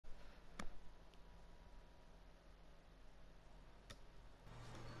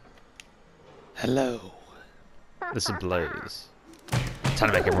Hello. This is Blaze. Time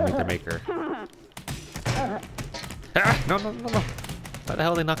to make everyone meet their maker. Ah, no, no, no, no. Why the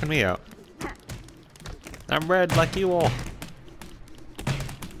hell are they knocking me out? I'm red like you all.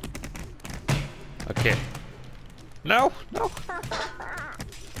 Okay. No, no.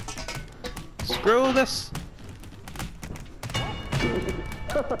 Screw this.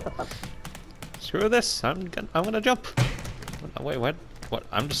 Screw this. I'm gonna jump. Oh, wait, what? What?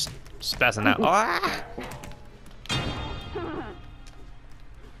 I'm just spazzing out. Ah!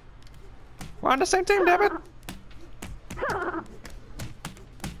 We're on the same team, damn it.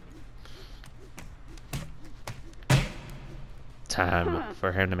 Time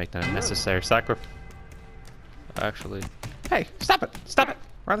for him to make the necessary sacrifice. Actually, hey, stop it! Stop it!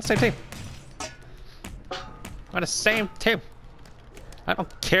 We're on the same team. We're on the same team. I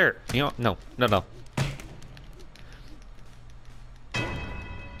don't care. You know, no, no, no.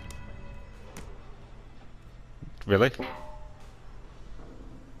 Really?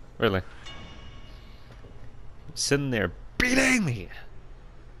 Really? Sitting there beating me.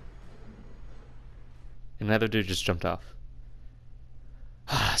 And another dude just jumped off.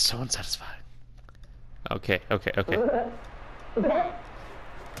 Ah, so unsatisfying. Okay, okay, okay.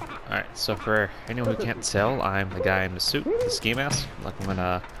 Alright, so for anyone who can't tell, I'm the guy in the suit, the ski mask. Like I'm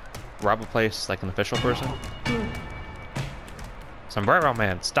gonna rob a place like an official person. Sombrero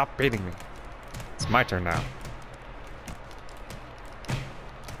man, stop beating me. It's my turn now.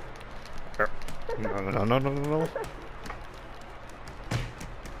 No, no, no, no, no, no.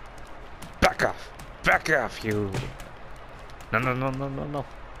 Back off! Back off, you! No, no, no, no, no, no.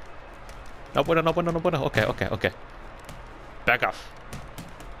 No bueno, no bueno, no bueno. Okay, okay, okay. Back off.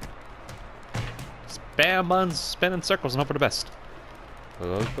 Spam buns, spin in circles and hope for the best.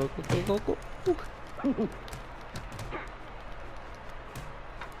 Go, go, go, go, go, go.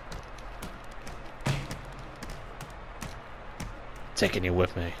 Taking you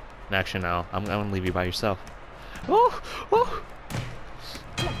with me. Actually, no. I'm gonna leave you by yourself. Oh! Oh!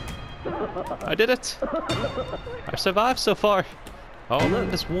 I did it! I've survived so far. Oh, look,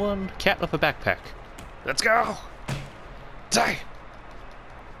 there's one cat with a backpack. Let's go! Die!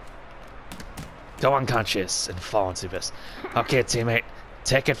 Go unconscious and fall into this. Okay, teammate.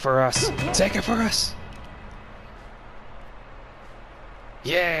 Take it for us. Take it for us!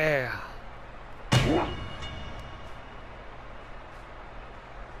 Yeah!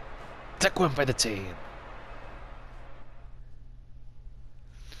 Take one for the team.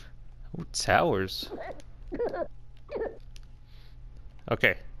 Ooh, towers.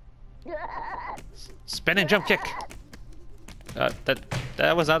 Okay. Spinning jump kick.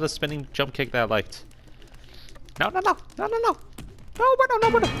 That was not a spinning jump kick that I liked. No, no, no, no, no, no, no, no,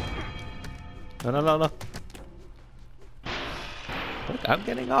 no, no, no, no, no, no. Look, I'm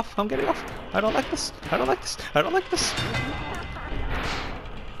getting off. I'm getting off. I don't like this. I don't like this. I don't like this.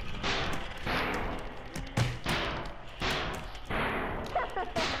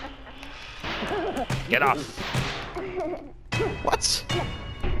 Get off! What?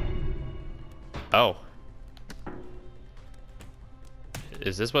 Oh.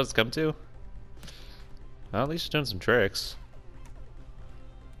 Is this what it's come to? Well, at least you're doing some tricks.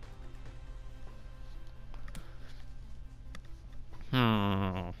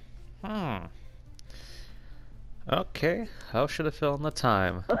 Okay, how should I fill in the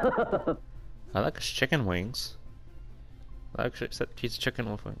time? I like his chicken wings. I actually said he's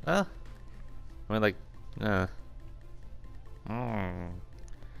chicken with wings. Ah! I mean, like,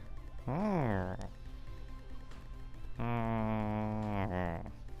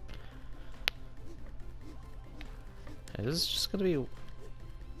 Is this just gonna be...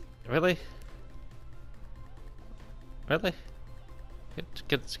 Really? Really?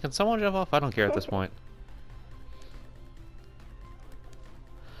 Can someone jump off? I don't care at this point.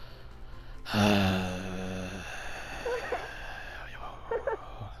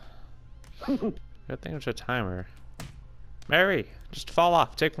 Good thing there's a timer. Mary, just fall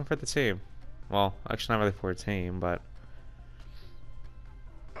off. Take one for the team. Well, actually not really for a team, but...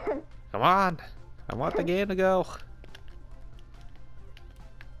 Come on! I want the game to go.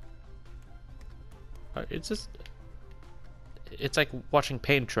 It's just... It's like watching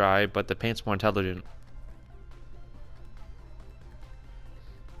paint dry, but the paint's more intelligent.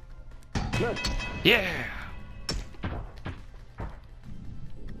 Yeah!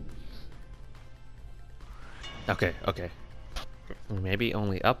 Okay, okay. Maybe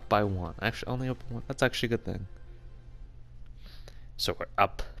only up by one. Actually, only up by one. That's actually a good thing. So we're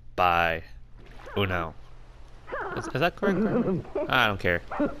up by uno. Is that correct? I don't care.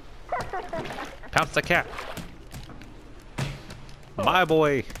 Pounce the cat. My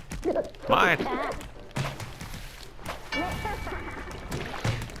boy. Mine!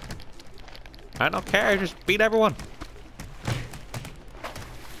 I don't care, just beat everyone.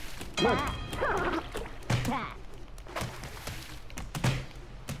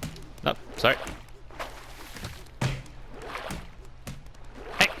 Nope, sorry.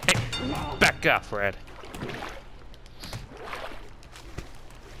 Hey, hey! Back off, Red.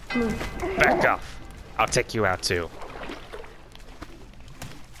 Back off. I'll take you out too.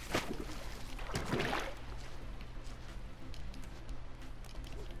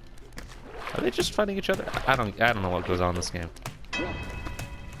 Are they just fighting each other? I don't know what goes on in this game. Am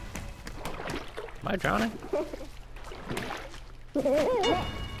I drowning?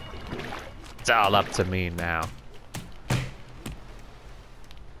 It's all up to me now.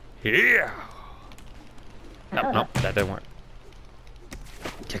 Yeah. Nope, nope, that didn't work.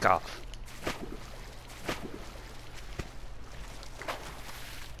 Kick off.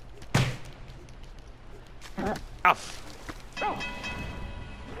 Off.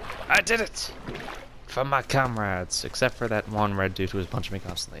 I did it! For my comrades. Except for that one red dude who was punching me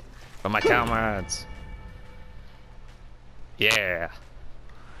constantly. For my comrades. Yeah.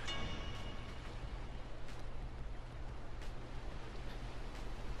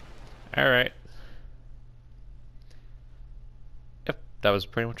 Alright. Yep, that was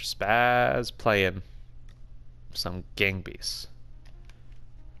pretty much a spaz playing some Gangbeasts.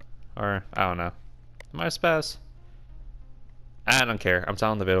 Or, I don't know. Am I a spaz? I don't care. I'm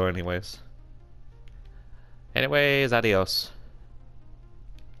telling the video anyways. Anyways, adios.